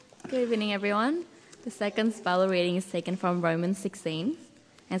Good evening, everyone. The second Bible reading is taken from Romans 16.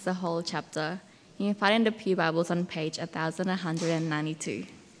 It's a whole chapter. You can find it in the Pew Bibles on page 1192.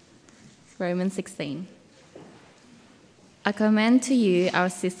 Romans 16. I commend to you our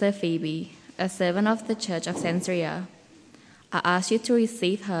sister Phoebe, a servant of the church of Caesarea. I ask you to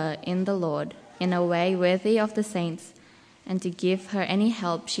receive her in the Lord in a way worthy of the saints, and to give her any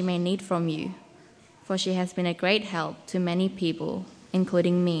help she may need from you, for she has been a great help to many people,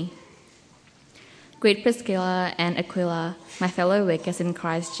 including me. Greet Priscilla and Aquila, my fellow workers in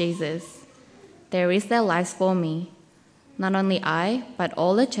Christ Jesus. They risk their lives for me. Not only I, but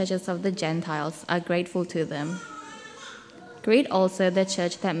all the churches of the Gentiles are grateful to them. Greet also the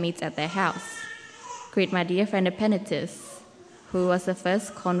church that meets at their house. Greet my dear friend Epaphras, who was the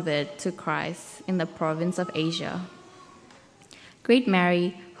first convert to Christ in the province of Asia. Greet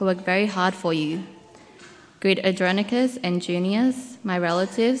Mary, who worked very hard for you. Greet Andronicus and Junius, my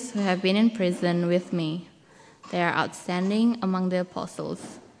relatives who have been in prison with me. They are outstanding among the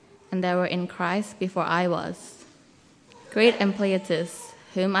apostles, and they were in Christ before I was. Greet Ampliatus,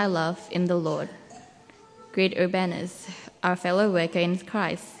 whom I love in the Lord. Greet Urbanus, our fellow worker in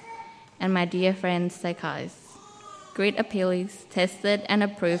Christ, and my dear friend Sychis. Greet Apelles, tested and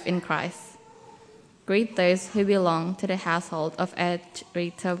approved in Christ. Greet those who belong to the household of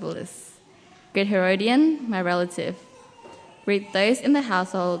Aristobulus. Greet Herodian, my relative. Greet those in the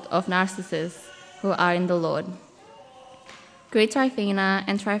household of Narcissus who are in the Lord. Greet Tryphena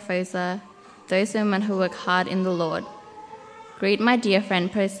and Tryphosa, those women who work hard in the Lord. Greet my dear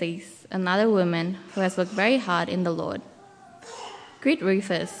friend Persis, another woman who has worked very hard in the Lord. Greet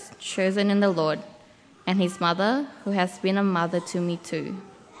Rufus, chosen in the Lord, and his mother, who has been a mother to me too.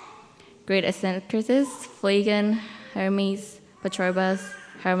 Greet Asyncritus, Phlegon, Hermes, Patrobas,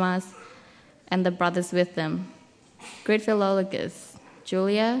 Hermas, and the brothers with them. Greet Philologus,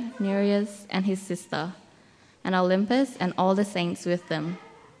 Julia, Nereus, and his sister, and Olympus and all the saints with them.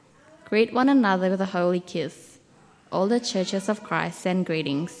 Greet one another with a holy kiss. All the churches of Christ send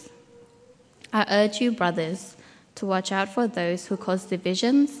greetings. I urge you, brothers, to watch out for those who cause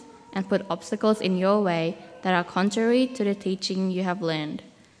divisions and put obstacles in your way that are contrary to the teaching you have learned.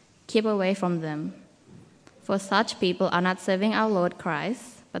 Keep away from them. For such people are not serving our Lord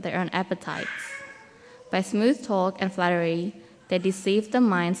Christ, but their own appetites. By smooth talk and flattery, they deceive the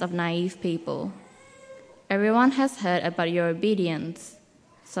minds of naive people. Everyone has heard about your obedience,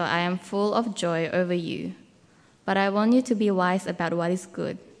 so I am full of joy over you. But I want you to be wise about what is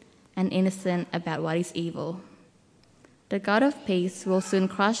good and innocent about what is evil. The God of peace will soon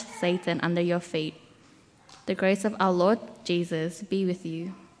crush Satan under your feet. The grace of our Lord Jesus be with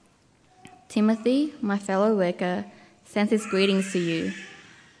you. Timothy, my fellow worker, sends his greetings to you,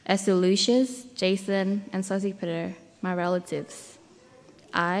 as do Lucius, Jason, and Sosipater, my relatives.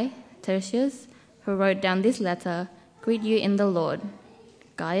 I, Tertius, who wrote down this letter, greet you in the Lord.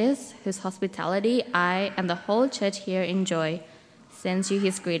 Gaius, whose hospitality I and the whole church here enjoy, sends you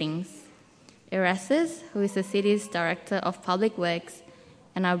his greetings. Erastus, who is the city's director of public works,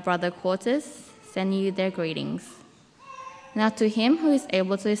 and our brother Quartus send you their greetings. Now to him who is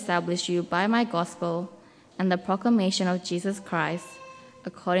able to establish you by my gospel and the proclamation of Jesus Christ,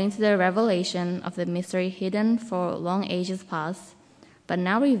 according to the revelation of the mystery hidden for long ages past, but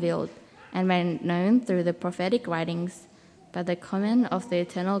now revealed and made known through the prophetic writings by the command of the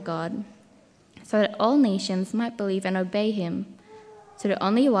eternal God, so that all nations might believe and obey him. To the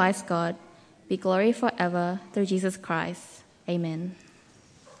only wise God be glory forever through Jesus Christ. Amen.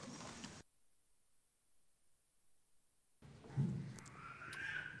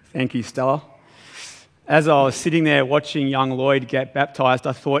 Thank you, Stella. As I was sitting there watching young Lloyd get baptised,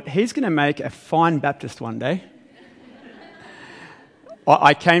 I thought, he's going to make a fine Baptist one day.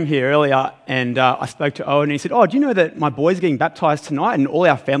 I came here earlier and I spoke to Owen and he said, do you know that my boy's getting baptised tonight and all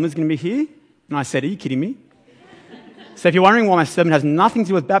our family's going to be here? And I said, are you kidding me? So if you're wondering why my sermon has nothing to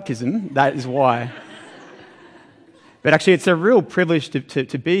do with baptism, that is why. But actually it's a real privilege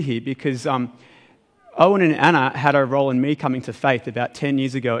to be here because Owen and Anna had a role in me coming to faith about 10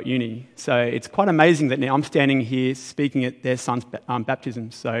 years ago at uni. So it's quite amazing that now I'm standing here speaking at their son's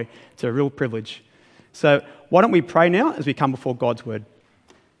baptism. So it's a real privilege. So why don't we pray now as we come before God's word?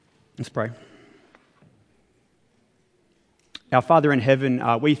 Let's pray. Our Father in heaven,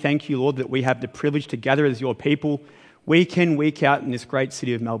 we thank you, Lord, that we have the privilege to gather as your people week in, week out in this great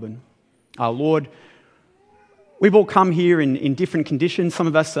city of Melbourne. Lord, we've all come here in different conditions. Some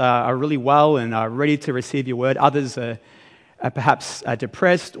of us are really well and are ready to receive your word. Others are perhaps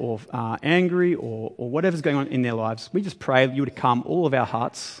depressed or angry or whatever's going on in their lives. We just pray that you would calm all of our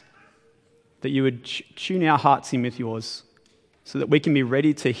hearts, that you would tune our hearts in with yours, so that we can be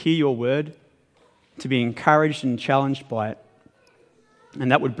ready to hear your word, to be encouraged and challenged by it.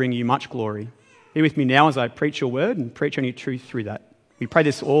 And that would bring you much glory. Be with me now as I preach your word and preach only truth through that. We pray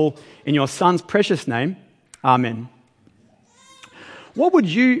this all in your Son's precious name. Amen.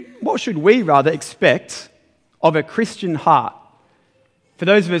 What should we expect of a Christian heart? For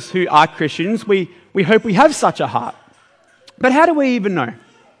those of us who are Christians, we hope we have such a heart. But how do we even know?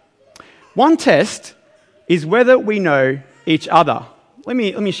 One test is whether we know each other. Let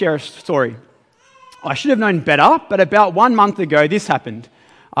me share a story. I should have known better, but about 1 month ago, this happened.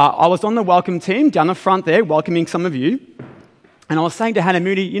 I was on the welcome team down the front there, welcoming some of you, and I was saying to Hannah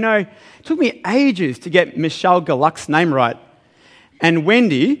Moody, it took me ages to get Michelle Gluck's name right. And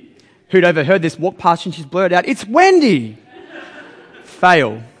Wendy, who'd overheard this, walked past and she's blurted out, "It's Wendy!"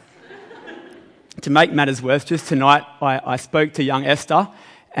 Fail. To make matters worse, just tonight I spoke to young Esther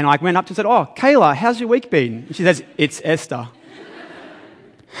and I went up to her and said, "Oh, Kayla, how's your week been?" And she says, "It's Esther."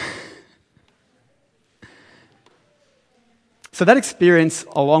 So that experience,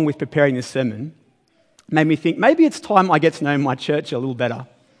 along with preparing this sermon, made me think maybe it's time I get to know my church a little better.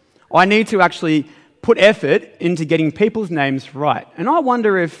 I need to actually put effort into getting people's names right. And I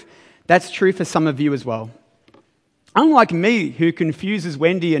wonder if that's true for some of you as well. Unlike me, who confuses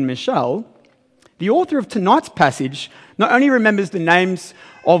Wendy and Michelle, the author of tonight's passage not only remembers the names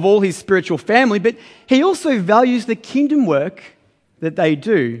of all his spiritual family, but he also values the kingdom work that they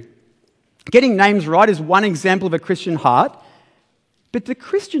do. Getting names right is one example of a Christian heart, but the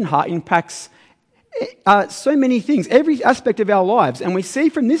Christian heart impacts so many things, every aspect of our lives. And we see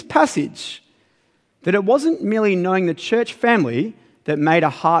from this passage that it wasn't merely knowing the church family that made a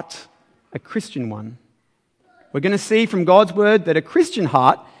heart a Christian one. We're going to see from God's word that a Christian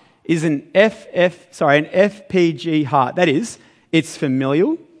heart is an FPG heart. That is, it's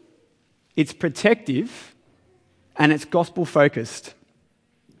familial, it's protective, and it's gospel-focused.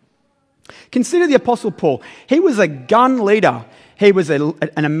 Consider the Apostle Paul. He was a gun leader. He was an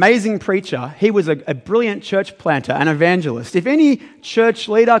amazing preacher. He was a brilliant church planter and evangelist. If any church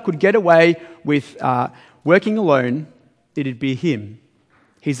leader could get away with working alone, it'd be him.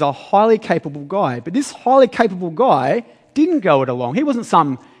 He's a highly capable guy. But this highly capable guy didn't go it alone. He wasn't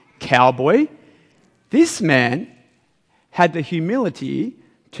some cowboy. This man had the humility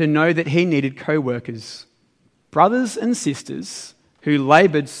to know that he needed co-workers, brothers and sisters who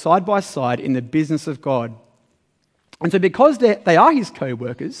laboured side by side in the business of God. And so because they are his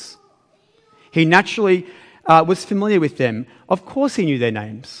co-workers, he naturally was familiar with them. Of course he knew their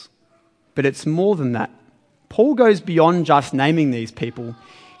names, but it's more than that. Paul goes beyond just naming these people.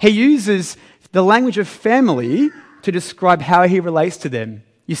 He uses the language of family to describe how he relates to them.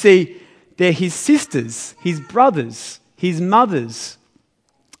 You see, they're his sisters, his brothers, his mothers,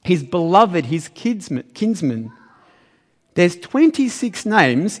 his beloved, his kinsmen. There's 26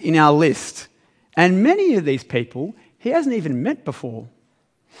 names in our list, and many of these people he hasn't even met before.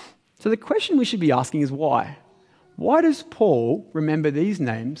 So the question we should be asking is why? Why does Paul remember these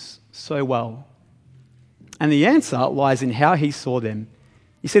names so well? And the answer lies in how he saw them.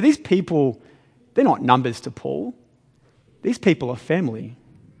 You see, these people, they're not numbers to Paul. These people are family.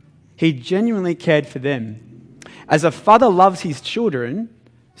 He genuinely cared for them. As a father loves his children,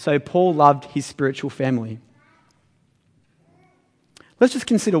 so Paul loved his spiritual family. Let's just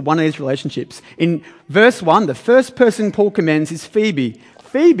consider one of these relationships. In verse 1, the first person Paul commends is Phoebe.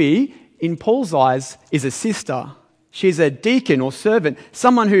 Phoebe, in Paul's eyes, is a sister. She's a deacon or servant,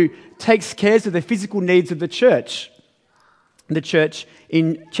 someone who takes care of the physical needs of the church in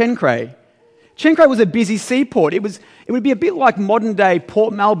Cenchreae. Cenchreae was a busy seaport. It would be a bit like modern-day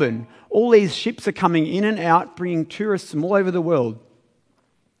Port Melbourne. All these ships are coming in and out, bringing tourists from all over the world.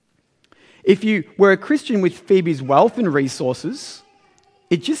 If you were a Christian with Phoebe's wealth and resources,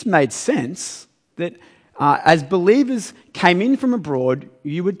 it just made sense that as believers came in from abroad,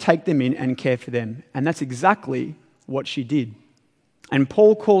 you would take them in and care for them. And that's exactly what she did. And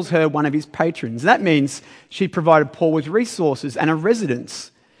Paul calls her one of his patrons. That means she provided Paul with resources and a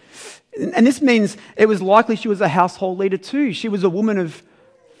residence. And this means it was likely she was a household leader too. She was a woman of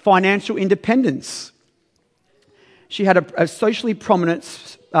financial independence. She had a socially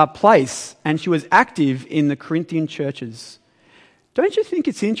prominent place, and she was active in the Corinthian churches. Don't you think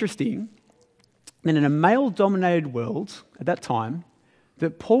it's interesting that in a male-dominated world at that time,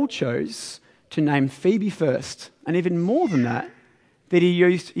 that Paul chose to name Phoebe first, and even more than that he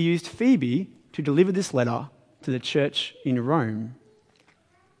used Phoebe to deliver this letter to the church in Rome.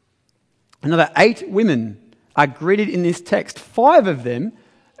 Another 8 women are greeted in this text. 5 of them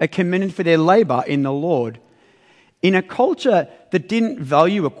are commended for their labour in the Lord. In a culture that didn't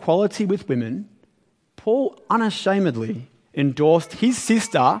value equality with women, Paul unashamedly endorsed his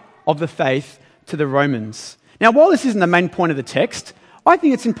sister of the faith to the Romans. Now, while this isn't the main point of the text, I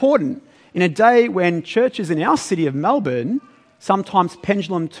think it's important in a day when churches in our city of Melbourne sometimes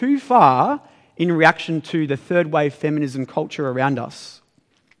pendulum too far in reaction to the third wave feminism culture around us.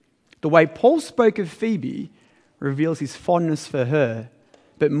 The way Paul spoke of Phoebe reveals his fondness for her,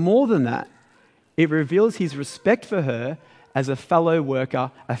 but more than that, it reveals his respect for her as a fellow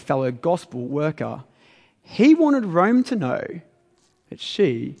worker, a fellow gospel worker. He wanted Rome to know that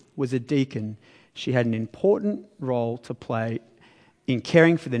she was a deacon. She had an important role to play in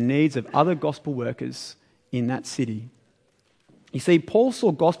caring for the needs of other gospel workers in that city. You see, Paul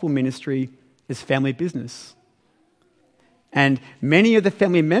saw gospel ministry as family business. And many of the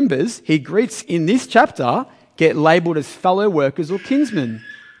family members he greets in this chapter get labelled as fellow workers or kinsmen.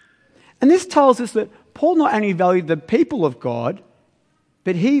 And this tells us that Paul not only valued the people of God,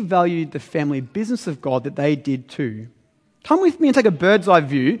 but he valued the family business of God that they did too. Come with me and take a bird's eye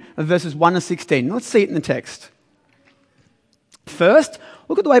view of verses 1 to 16. Let's see it in the text. First,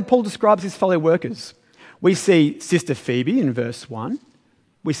 look at the way Paul describes his fellow workers. We see Sister Phoebe in verse 1.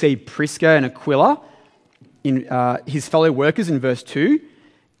 We see Prisca and Aquila, in his fellow workers in verse 2.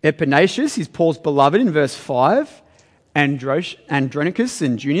 Epaenetus is Paul's beloved in verse 5. Andronicus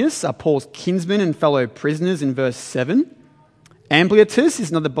and Junius are Paul's kinsmen and fellow prisoners in verse 7. Ampliatus is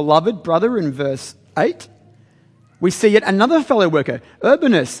another beloved brother in verse 8. We see yet another fellow worker,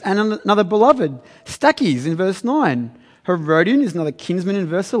 Urbanus, and another beloved, Stachys, in verse 9. Herodion is another kinsman in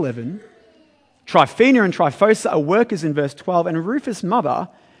verse 11. Tryphena and Tryphosa are workers in verse 12, and Rufus' mother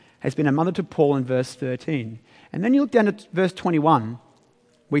has been a mother to Paul in verse 13. And then you look down at verse 21,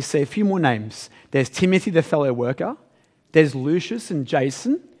 we see a few more names. There's Timothy, the fellow worker. There's Lucius and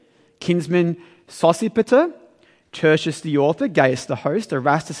Jason, kinsman Sosipater, Tertius the author, Gaius the host,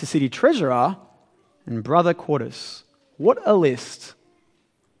 Erastus the city treasurer, and brother Quartus. What a list.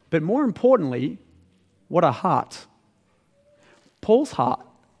 But more importantly, what a heart. Paul's heart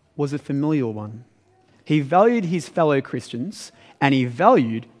was a familial one. He valued his fellow Christians and he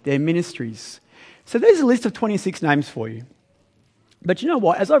valued their ministries. So there's a list of 26 names for you. But you know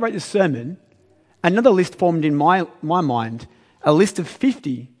what? As I wrote this sermon, another list formed in my mind, a list of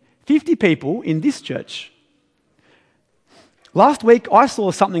 50 people in this church. Last week, I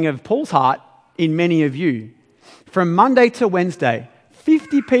saw something of Paul's heart in many of you. From Monday to Wednesday,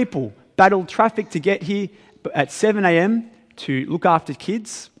 50 people battled traffic to get here at 7 a.m. to look after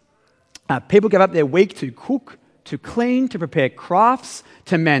kids. People gave up their week to cook, to clean, to prepare crafts,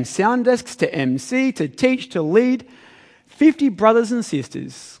 to man sound desks, to MC, to teach, to lead. 50 brothers and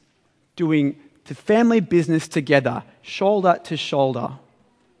sisters doing the family business together, shoulder to shoulder.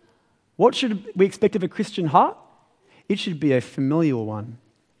 What should we expect of a Christian heart? It should be a familial one.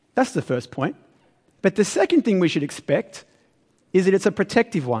 That's the first point. But the second thing we should expect is that it's a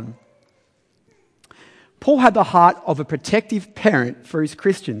protective one. Paul had the heart of a protective parent for his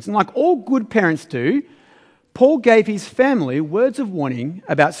Christians. And like all good parents do, Paul gave his family words of warning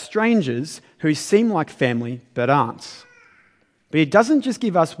about strangers who seem like family but aren't. But he doesn't just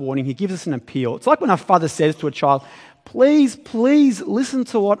give us warning, he gives us an appeal. It's like when a father says to a child, please listen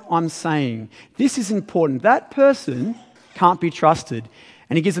to what I'm saying. This is important. That person can't be trusted.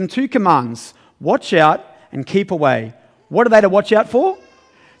 And he gives them two commands: watch out and keep away. What are they to watch out for?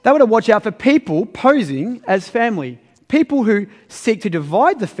 They were to watch out for people posing as family, people who seek to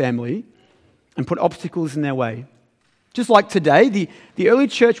divide the family and put obstacles in their way. Just like today, the early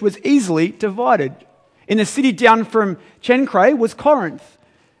church was easily divided. In the city down from Cenchreae was Corinth.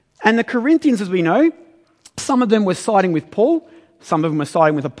 And the Corinthians, as we know, some of them were siding with Paul, some of them were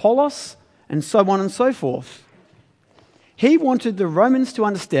siding with Apollos, and so on and so forth. He wanted the Romans to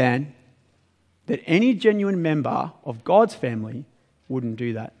understand that any genuine member of God's family wouldn't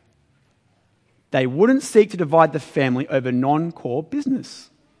do that. They wouldn't seek to divide the family over non-core business.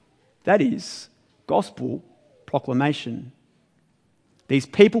 That is, gospel proclamation. These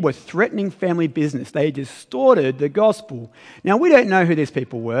people were threatening family business. They distorted the gospel. Now, we don't know who these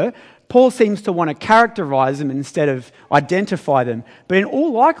people were. Paul seems to want to characterize them instead of identify them. But in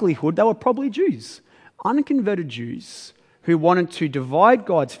all likelihood, they were probably Jews, unconverted Jews, who wanted to divide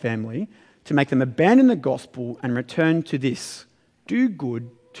God's family, to make them abandon the gospel and return to this: do good,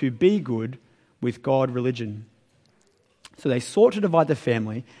 to be good with God religion. So they sought to divide the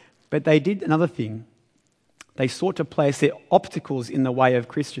family, but they did another thing. They sought to place their obstacles in the way of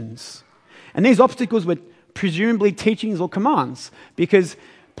Christians. And these obstacles were presumably teachings or commands, because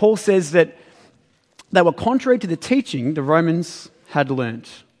Paul says that they were contrary to the teaching the Romans had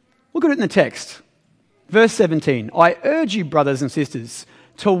learnt. Look at it in the text. Verse 17, I urge you, brothers and sisters,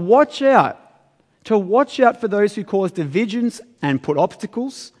 to watch out to watch out for those who cause divisions and put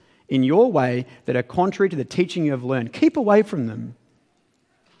obstacles in your way that are contrary to the teaching you have learned. Keep away from them.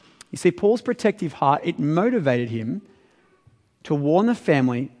 You see, Paul's protective heart, it motivated him to warn the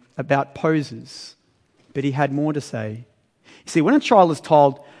family about posers, but he had more to say. You see, when a child is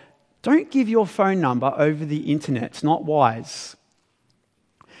told, don't give your phone number over the internet, it's not wise,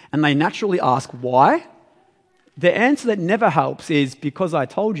 and they naturally ask why, the answer that never helps is because I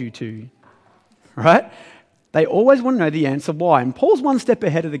told you to, right? They always want to know the answer why, and Paul's one step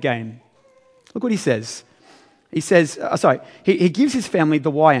ahead of the game. Look what he says. He gives his family the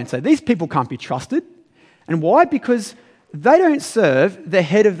why answer. These people can't be trusted. And why? Because they don't serve the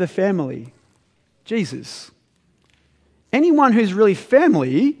head of the family, Jesus. Anyone who's really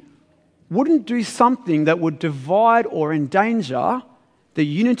family wouldn't do something that would divide or endanger the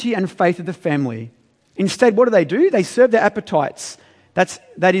unity and faith of the family. Instead, what do? They serve their appetites.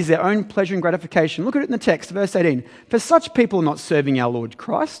 That is their own pleasure and gratification. Look at it in the text, verse 18. For such people are not serving our Lord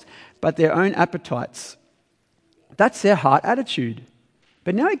Christ, but their own appetites. That's their heart attitude.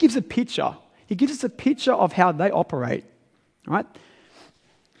 But now he gives a picture. He gives us a picture of how they operate. Right?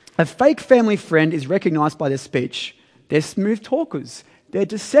 A fake family friend is recognized by their speech. They're smooth talkers. They're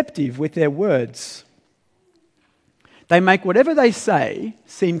deceptive with their words. They make whatever they say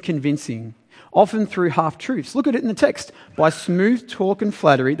seem convincing, often through half-truths. Look at it in the text. By smooth talk and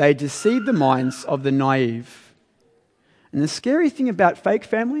flattery, they deceive the minds of the naive. And the scary thing about fake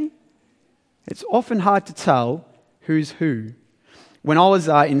family, it's often hard to tell who's who. When I was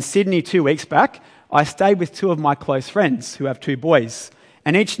in Sydney 2 weeks back, I stayed with two of my close friends who have two boys.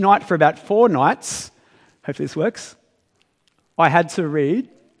 And each night for about 4 nights, hopefully this works, I had to read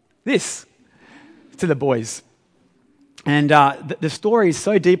this to the boys. And the story is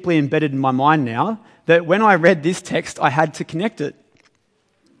so deeply embedded in my mind now that when I read this text, I had to connect it.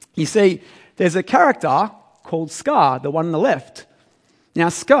 You see, there's a character called Scar, the one on the left. Now,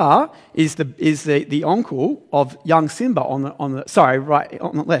 Scar is the uncle of young Simba on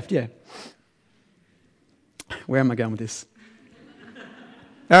the left, yeah. Where am I going with this?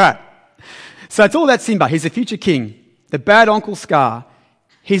 All right. So it's all about Simba. He's the future king. The bad uncle Scar.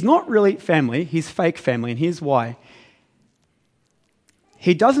 He's not really family. He's fake family, and here's why.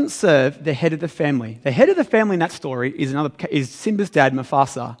 He doesn't serve the head of the family. The head of the family in that story is Simba's dad,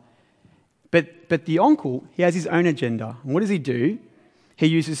 Mufasa. But the uncle, he has his own agenda. And what does he do? He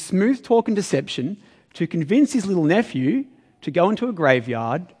uses smooth talk and deception to convince his little nephew to go into a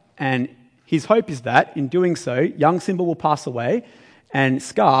graveyard, and his hope is that, in doing so, young Simba will pass away and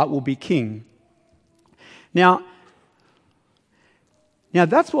Scar will be king. Now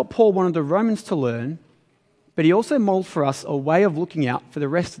that's what Paul wanted the Romans to learn, but he also modeled for us a way of looking out for the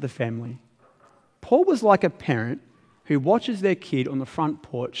rest of the family. Paul was like a parent who watches their kid on the front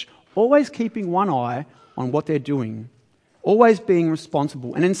porch, always keeping one eye on what they're doing, always being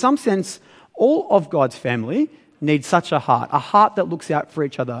responsible. And in some sense, all of God's family need such a heart that looks out for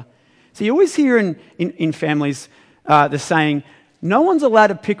each other. So you always hear in families the saying, no one's allowed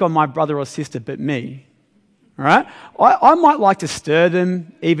to pick on my brother or sister but me. All right? I might like to stir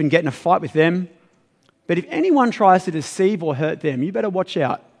them, even get in a fight with them, but if anyone tries to deceive or hurt them, you better watch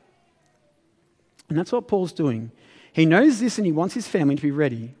out. And that's what Paul's doing. He knows this and he wants his family to be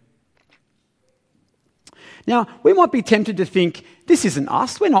ready. Now, we might be tempted to think, this isn't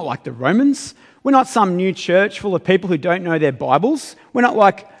us. We're not like the Romans. We're not some new church full of people who don't know their Bibles. We're not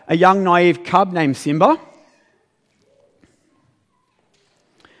like a young, naive cub named Simba.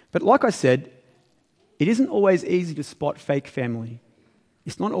 But like I said, it isn't always easy to spot fake family.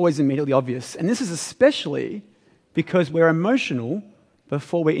 It's not always immediately obvious. And this is especially because we're emotional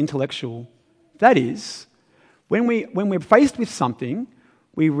before we're intellectual. That is, when we're faced with something,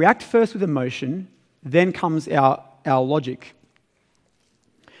 we react first with emotion, then comes our logic.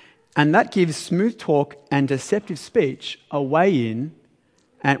 And that gives smooth talk and deceptive speech a way in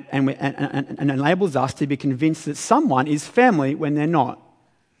and enables us to be convinced that someone is family when they're not.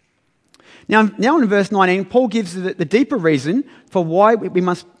 Now in verse 19, Paul gives the deeper reason for why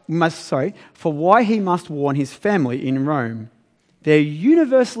he must warn his family in Rome. They're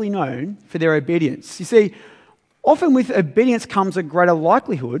universally known for their obedience. You see, often with obedience comes a greater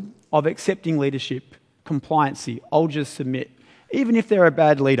likelihood of accepting leadership, compliancy. I'll just submit, even if they're a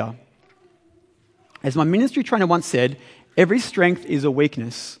bad leader. As my ministry trainer once said, every strength is a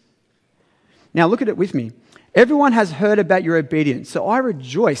weakness. Now look at it with me. Everyone has heard about your obedience, so I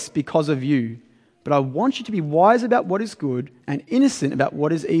rejoice because of you. But I want you to be wise about what is good and innocent about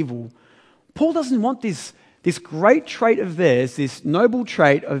what is evil. Paul doesn't want this great trait of theirs, this noble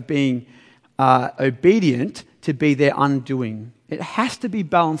trait of being obedient, to be their undoing. it has to be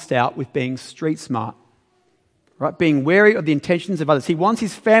balanced out with being street smart, right? Being wary of the intentions of others. He wants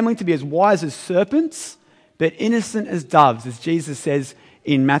his family to be as wise as serpents, but innocent as doves, as Jesus says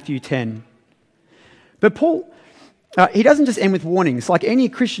in Matthew 10. But Paul, he doesn't just end with warnings. Like any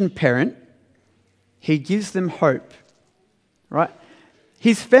Christian parent, he gives them hope, right?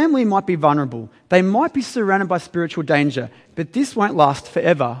 His family might be vulnerable. They might be surrounded by spiritual danger, but this won't last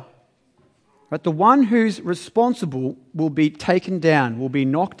forever. Right? The one who's responsible will be taken down, will be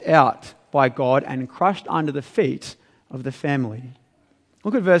knocked out by God and crushed under the feet of the family.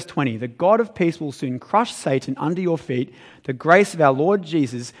 Look at verse 20. The God of peace will soon crush Satan under your feet. The grace of our Lord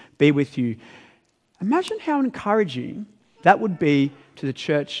Jesus be with you. Imagine how encouraging that would be to the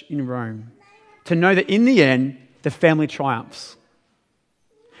church in Rome, to know that in the end, the family triumphs.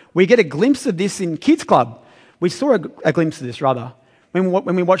 We get a glimpse of this in Kids Club. We saw a glimpse of this, rather,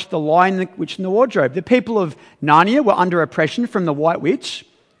 when we watched The Lion, the Witch and the Wardrobe. The people of Narnia were under oppression from the White Witch,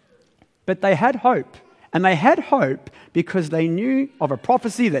 but they had hope. And they had hope because they knew of a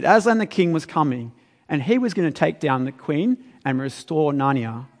prophecy that Aslan the king was coming, and he was going to take down the queen and restore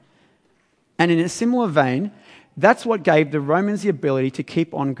Narnia. And in a similar vein, that's what gave the Romans the ability to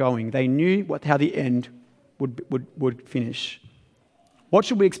keep on going. They knew how the end would finish. What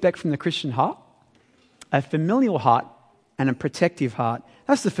should we expect from the Christian heart? A familial heart and a protective heart.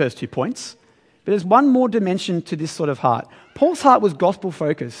 That's the first 2 points. But there's one more dimension to this sort of heart. Paul's heart was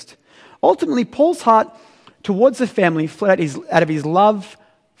gospel-focused. Ultimately, Paul's heart towards the family flowed out of his love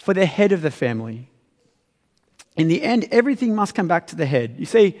for the head of the family. In the end, everything must come back to the head. You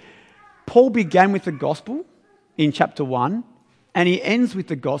see, Paul began with the gospel in chapter 1, and he ends with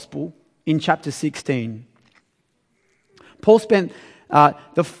the gospel in chapter 16. Paul spent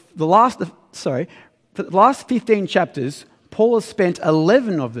the last 15 chapters, Paul has spent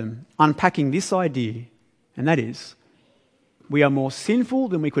 11 of them unpacking this idea, and that is, we are more sinful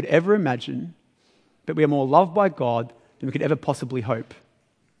than we could ever imagine, but we are more loved by God than we could ever possibly hope.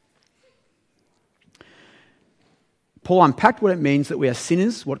 Paul unpacked what it means that we are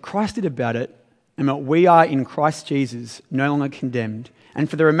sinners, what Christ did about it, and that we are in Christ Jesus, no longer condemned. And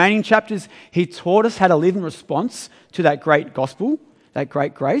for the remaining chapters, he taught us how to live in response to that great gospel, that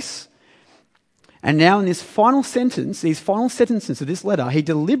great grace. And now in this final sentence, these final sentences of this letter, he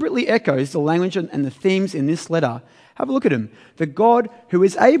deliberately echoes the language and the themes in this letter. Have a look at him. The God who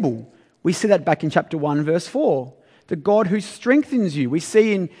is able. We see that back in chapter 1, verse 4. The God who strengthens you. We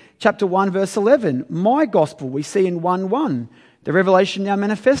see in chapter 1, verse 11. My gospel, we see in 1:1. The revelation now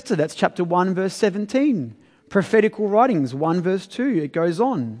manifested. That's chapter 1, verse 17. Prophetical writings, 1 verse 2. It goes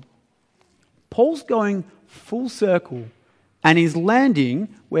on. Paul's going full circle and he's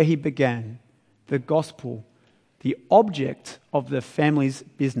landing where he began. The gospel, the object of the family's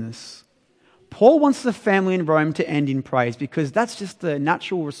business. Paul wants the family in Rome to end in praise because that's just the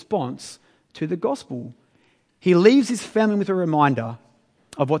natural response to the gospel. He leaves his family with a reminder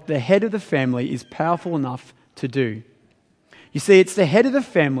of what the head of the family is powerful enough to do. You see, it's the head of the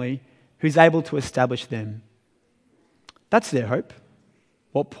family who's able to establish them. That's their hope.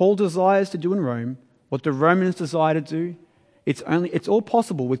 What Paul desires to do in Rome, what the Romans desire to do, it's all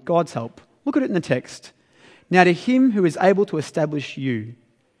possible with God's help. Look at it in the text. Now to him who is able to establish you.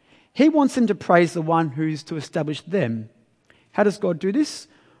 He wants them to praise the one who's to establish them. How does God do this?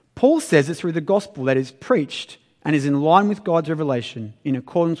 Paul says it's through the gospel that is preached and is in line with God's revelation, in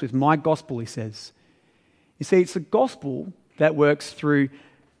accordance with my gospel, he says. You see, it's the gospel that works through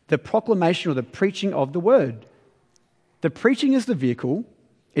the proclamation or the preaching of the word. The preaching is the vehicle.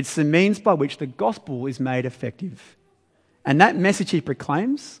 It's the means by which the gospel is made effective. And that message he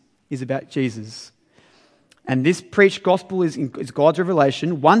proclaims is about Jesus. And this preached gospel is God's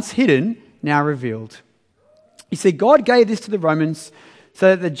revelation, once hidden, now revealed. You see, God gave this to the Romans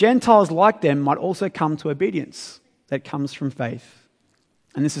so that the Gentiles like them might also come to obedience that comes from faith.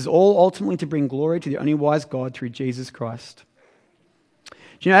 And this is all ultimately to bring glory to the only wise God through Jesus Christ.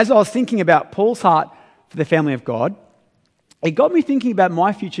 Do you know, as I was thinking about Paul's heart for the family of God, it got me thinking about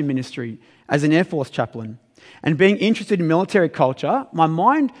my future ministry as an Air Force chaplain. And being interested in military culture, my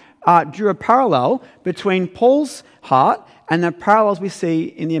mind drew a parallel between Paul's heart and the parallels we see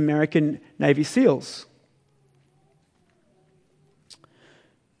in the American Navy SEALs.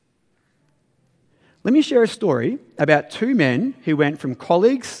 Let me share a story about two men who went from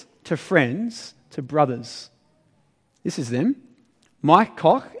colleagues to friends to brothers. This is them, Mike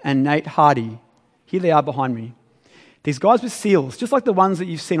Koch and Nate Hardy. Here they are behind me. These guys were SEALs, just like the ones that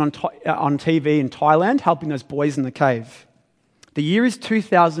you've seen on TV in Thailand, helping those boys in the cave. The year is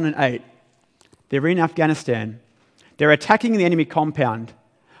 2008. They're in Afghanistan. They're attacking the enemy compound.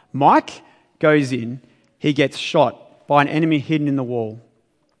 Mike goes in. He gets shot by an enemy hidden in the wall.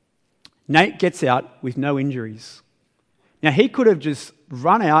 Nate gets out with no injuries. Now, he could have just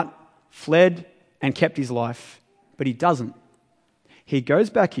run out, fled, and kept his life, but he doesn't. He goes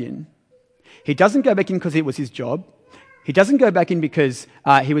back in. He doesn't go back in because it was his job. He doesn't go back in because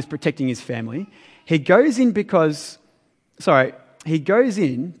he was protecting his family. He goes in because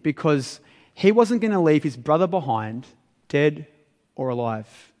he wasn't going to leave his brother behind, dead or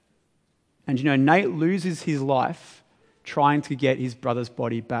alive. And you know, Nate loses his life trying to get his brother's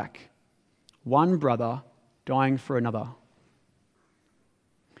body back. One brother dying for another.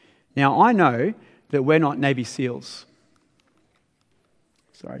 Now, I know that we're not Navy SEALs.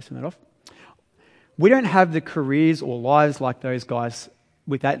 Sorry, turn that off. We don't have the careers or lives like those guys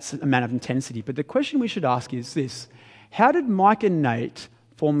with that amount of intensity. But the question we should ask is this: how did Mike and Nate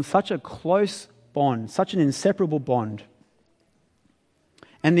form such a close bond, such an inseparable bond?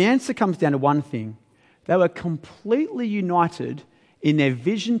 And the answer comes down to one thing. They were completely united in their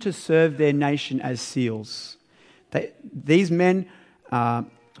vision to serve their nation as SEALs. These men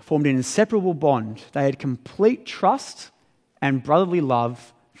formed an inseparable bond. They had complete trust and brotherly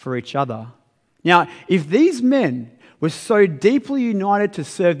love for each other. Now, if these men were so deeply united to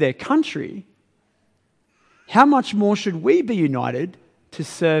serve their country, how much more should we be united to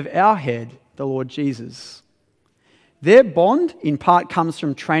serve our head, the Lord Jesus? Their bond, in part, comes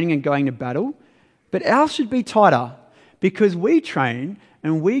from training and going to battle, but ours should be tighter because we train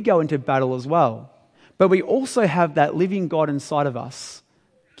and we go into battle as well. But we also have that living God inside of us,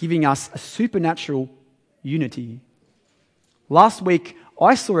 giving us a supernatural unity. Last week,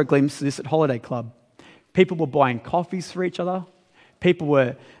 I saw a glimpse of this at Holiday Club. People were buying coffees for each other. People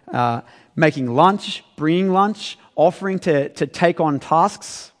were making lunch, bringing lunch, offering to take on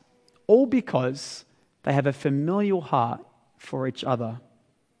tasks, all because they have a familial heart for each other.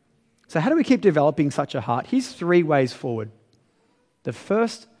 So how do we keep developing such a heart? Here's 3 ways forward. The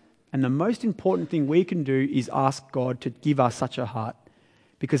first and the most important thing we can do is ask God to give us such a heart.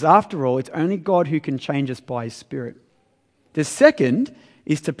 Because after all, it's only God who can change us by His Spirit. The second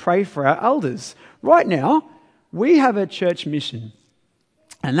is to pray for our elders. Right now, we have a church mission.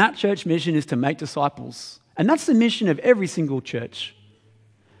 And that church mission is to make disciples. And that's the mission of every single church.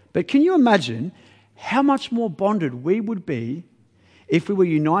 But can you imagine how much more bonded we would be if we were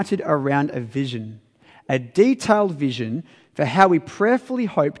united around a vision, a detailed vision for how we prayerfully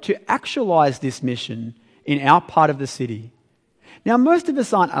hope to actualize this mission in our part of the city? Now, most of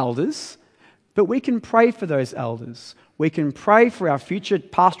us aren't elders, but we can pray for those elders. We can pray for our future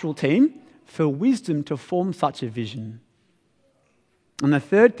pastoral team for wisdom to form such a vision. And the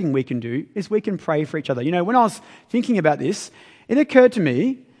third thing we can do is we can pray for each other. You know, when I was thinking about this, it occurred to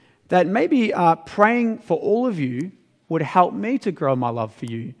me that maybe praying for all of you would help me to grow my love for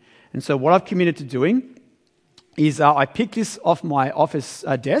you. And so what I've committed to doing is I picked this off my office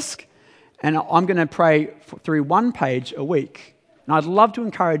desk, and I'm going to pray through 1 page a week. And I'd love to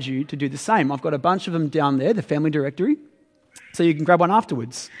encourage you to do the same. I've got a bunch of them down there, the family directory, so you can grab one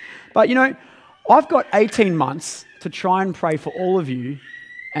afterwards. But, you know, I've got 18 months to try and pray for all of you,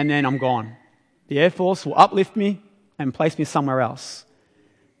 and then I'm gone. The Air Force will uplift me and place me somewhere else.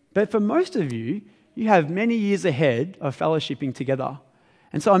 But for most of you, you have many years ahead of fellowshipping together.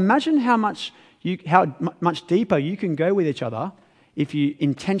 And so imagine how much deeper you can go with each other if you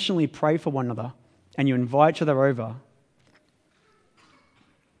intentionally pray for one another and you invite each other over.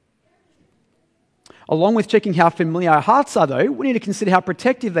 Along with checking how familiar our hearts are, though, we need to consider how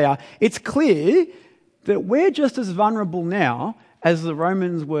protective they are. It's clear that we're just as vulnerable now as the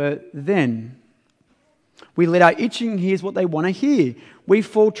Romans were then. We let our itching ears what they want to hear. We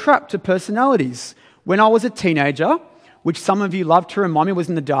fall trapped to personalities. When I was a teenager, which some of you love to remind me was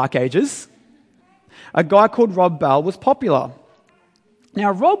in the dark ages, a guy called Rob Bell was popular.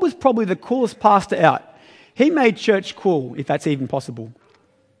 Now, Rob was probably the coolest pastor out. He made church cool, if that's even possible.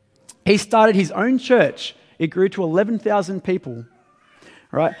 He started his own church. It grew to 11,000 people.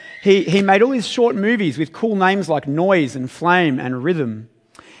 Right? He made all these short movies with cool names like Noise and Flame and Rhythm.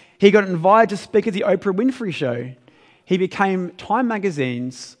 He got invited to speak at the Oprah Winfrey Show. He became one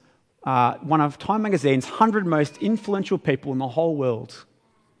of Time Magazine's 100 most influential people in the whole world.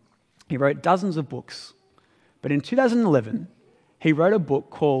 He wrote dozens of books. But in 2011, he wrote a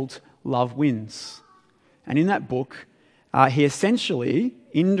book called Love Wins. And in that book, he essentially,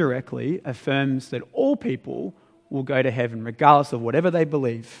 indirectly, affirms that all people will go to heaven, regardless of whatever they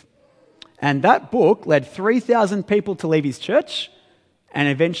believe. And that book led 3,000 people to leave his church and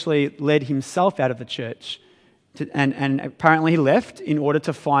eventually led himself out of the church. And apparently he left in order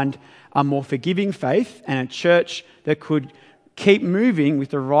to find a more forgiving faith and a church that could keep moving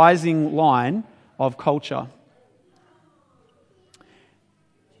with the rising line of culture.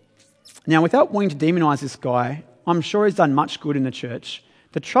 Now, without wanting to demonize this guy, I'm sure he's done much good in the church.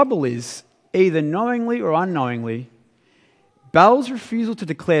 The trouble is, either knowingly or unknowingly, Bell's refusal to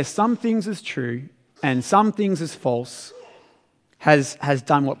declare some things as true and some things as false has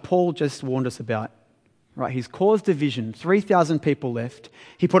done what Paul just warned us about. Right? He's caused division. 3,000 people left.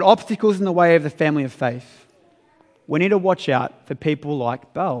 He put obstacles in the way of the family of faith. We need to watch out for people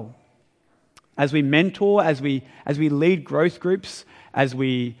like Bell. As we mentor, as we lead growth groups, as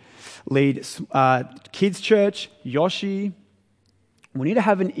we lead kids' church, Yoshi, we need to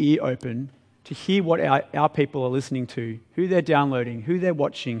have an ear open to hear what our people are listening to, who they're downloading, who they're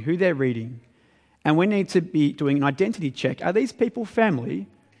watching, who they're reading. And we need to be doing an identity check. Are these people family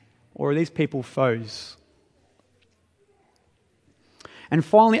or are these people foes? And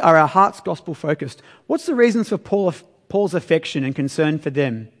finally, are our hearts gospel focused? What's the reasons for Paul's affection and concern for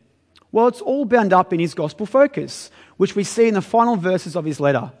them? Well, it's all bound up in his gospel focus, which we see in the final verses of his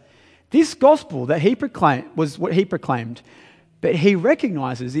letter. This gospel that he proclaimed was what he proclaimed, but he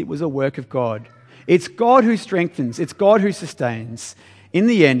recognizes it was a work of God. It's God who strengthens, it's God who sustains. In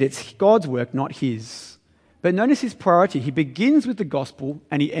the end, it's God's work, not his. But notice his priority. He begins with the gospel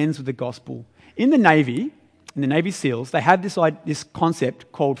and he ends with the gospel. In the Navy SEALs, they have this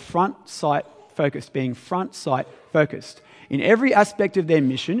concept called front sight focused, being front sight focused. In every aspect of their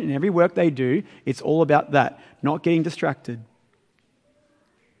mission, in every work they do, it's all about that, not getting distracted.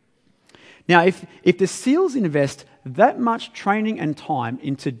 Now, if the SEALs invest that much training and time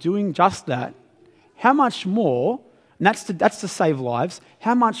into doing just that, how much more, and that's to save lives,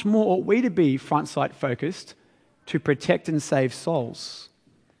 how much more ought we to be front sight focused to protect and save souls?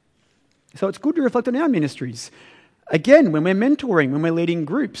 So it's good to reflect on our ministries. Again, when we're mentoring, when we're leading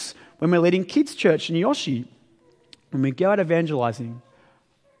groups, when we're leading kids' church and Yoshi, when we go out evangelizing,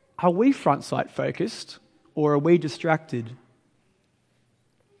 are we front sight focused or are we distracted?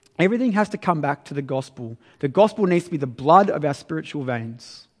 Everything has to come back to the gospel. The gospel needs to be the blood of our spiritual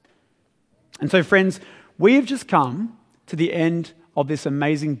veins. And so, friends, we have just come to the end of this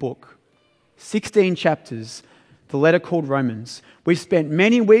amazing book. 16 chapters, the letter called Romans. We've spent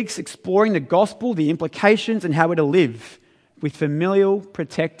many weeks exploring the gospel, the implications, and how we're to live with familial,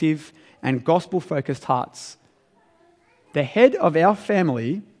 protective, and gospel-focused hearts. The head of our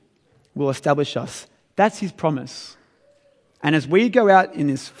family will establish us. That's his promise. And as we go out in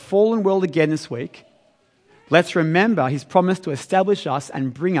this fallen world again this week, let's remember his promise to establish us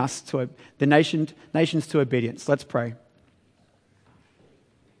and bring us to the nations to obedience. Let's pray.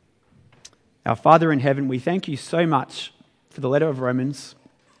 Our Father in heaven, we thank you so much for the letter of Romans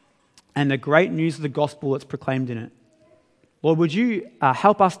and the great news of the gospel that's proclaimed in it. Lord, would you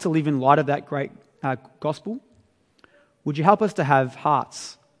help us to live in light of that great gospel? Would you help us to have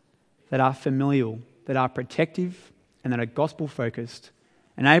hearts that are familial, that are protective, and that are gospel-focused?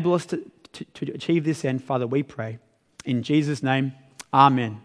 Enable us to achieve this end, Father, we pray. In Jesus' name, amen.